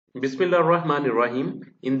Bismillahirrahmanirrahim.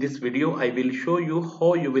 In this video, I will show you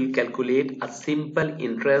how you will calculate a simple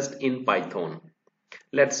interest in Python.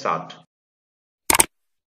 Let's start.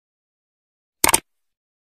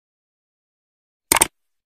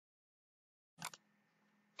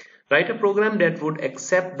 Write a program that would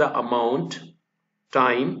accept the amount,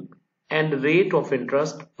 time, and rate of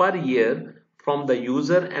interest per year from the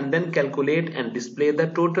user and then calculate and display the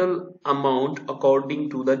total amount according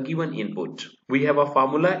to the given input. We have a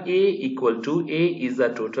formula A equal to A is the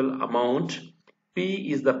total amount,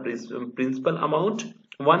 P is the principal amount,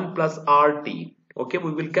 1 plus RT. Okay,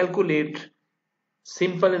 we will calculate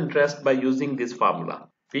simple interest by using this formula.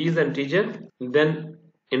 P is integer, then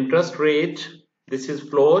interest rate, this is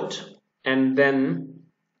float, and then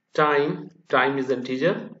time is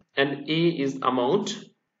integer, and A is amount.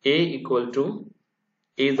 A equal to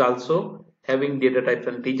A is also having data type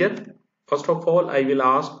integer. First of all, I will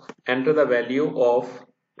ask enter the value of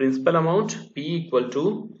principal amount P equal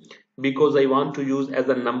to, because I want to use as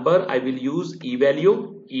a number, I will use e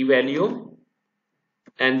value,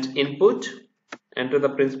 and input enter the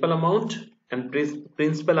principal amount, and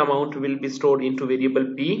principal amount will be stored into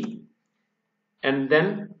variable P, and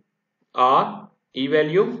then R e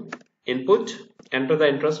value, input enter the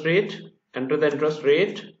interest rate,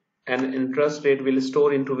 and interest rate will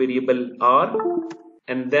store into variable R,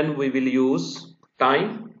 and then we will use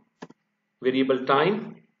time, variable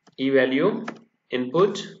time, e value,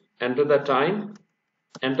 input enter the time,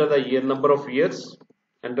 enter the year number of years,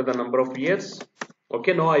 enter the number of years.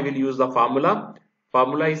 Okay, now I will use the formula.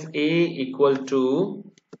 Formula is A equal to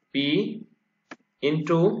P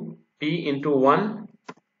into 1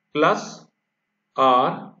 plus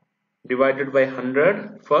R divided by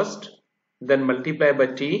 100 first, then multiply by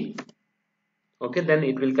T. Okay, then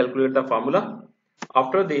it will calculate the formula.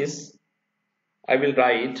 After this, I will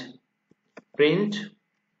write print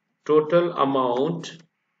total amount,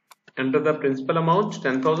 enter the principal amount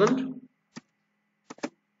 10,000,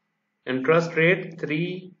 interest rate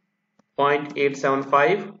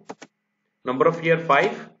 3.875, number of year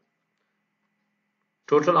 5,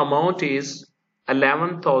 total amount is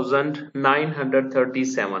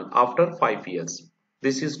 11,937 after 5 years.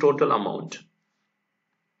 This is total amount.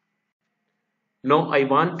 Now I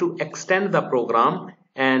want to extend the program,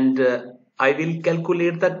 and I will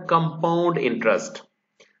calculate the compound interest.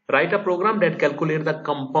 Write a program that calculates the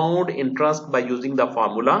compound interest by using the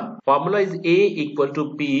formula. Formula is A equal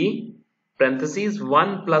to P parentheses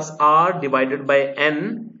 1 plus R divided by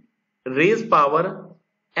N raised power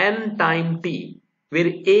N time T, where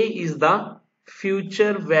A is the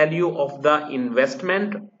future value of the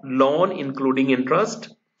investment loan including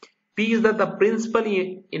interest, P is the principal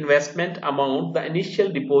investment amount, the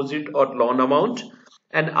initial deposit or loan amount,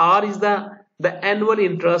 and R is the annual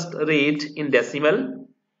interest rate in decimal,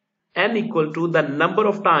 N equal to the number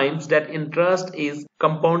of times that interest is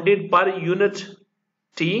compounded per unit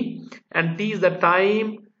T, and T is the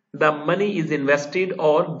time the money is invested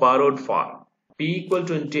or borrowed for. P equal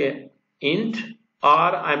to int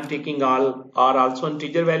R, I am taking all R also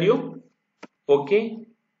integer value. Okay,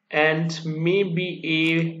 and maybe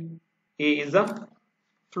A is a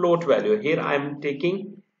float value. Here I am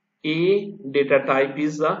taking A data type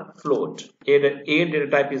is a float. A data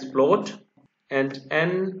type is float, and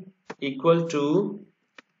N equal to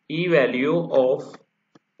E value of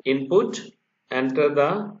input, enter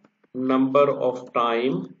the number of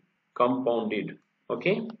time compounded.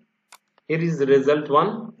 Okay, here is the result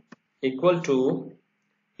 1 equal to,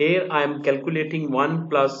 here I am calculating 1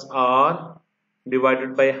 plus R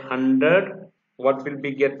divided by 100. What will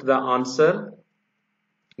be get the answer?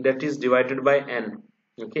 That is divided by N.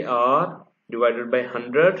 Okay, R divided by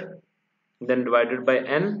 100, then divided by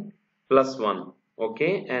N plus 1.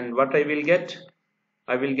 Okay, and what I will get?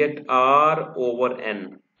 I will get R over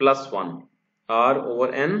N plus 1. R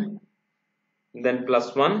over N, then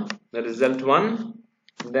plus 1, the result 1.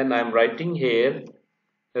 Then I am writing here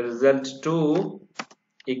result 2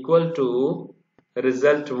 equal to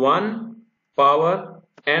result 1 power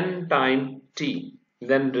N time T.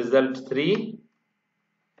 Then result 3.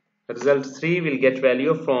 Result 3 will get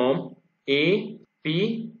value from A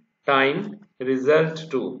P time result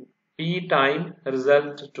 2. P time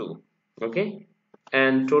result 2. Okay,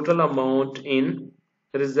 and total amount in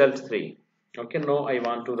result 3. Okay, now I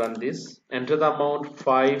want to run this. Enter the amount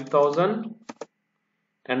 5,000,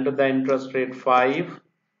 enter the interest rate 5,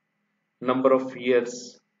 number of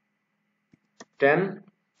years 10,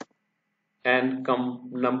 and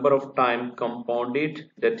number of time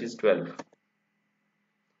compounded, that is 12.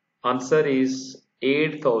 Answer is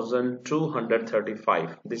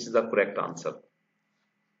 8,235. This is the correct answer.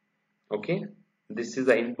 Okay, This is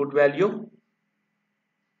the input value.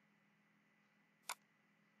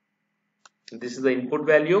 This is the input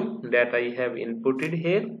value that I have inputted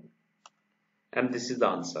here, and this is the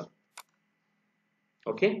answer.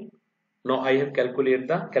 Okay. Now I have calculated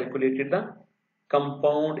the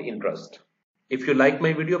compound interest. If you like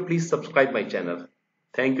my video, please subscribe my channel.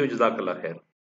 Thank you. Jazakallah khair.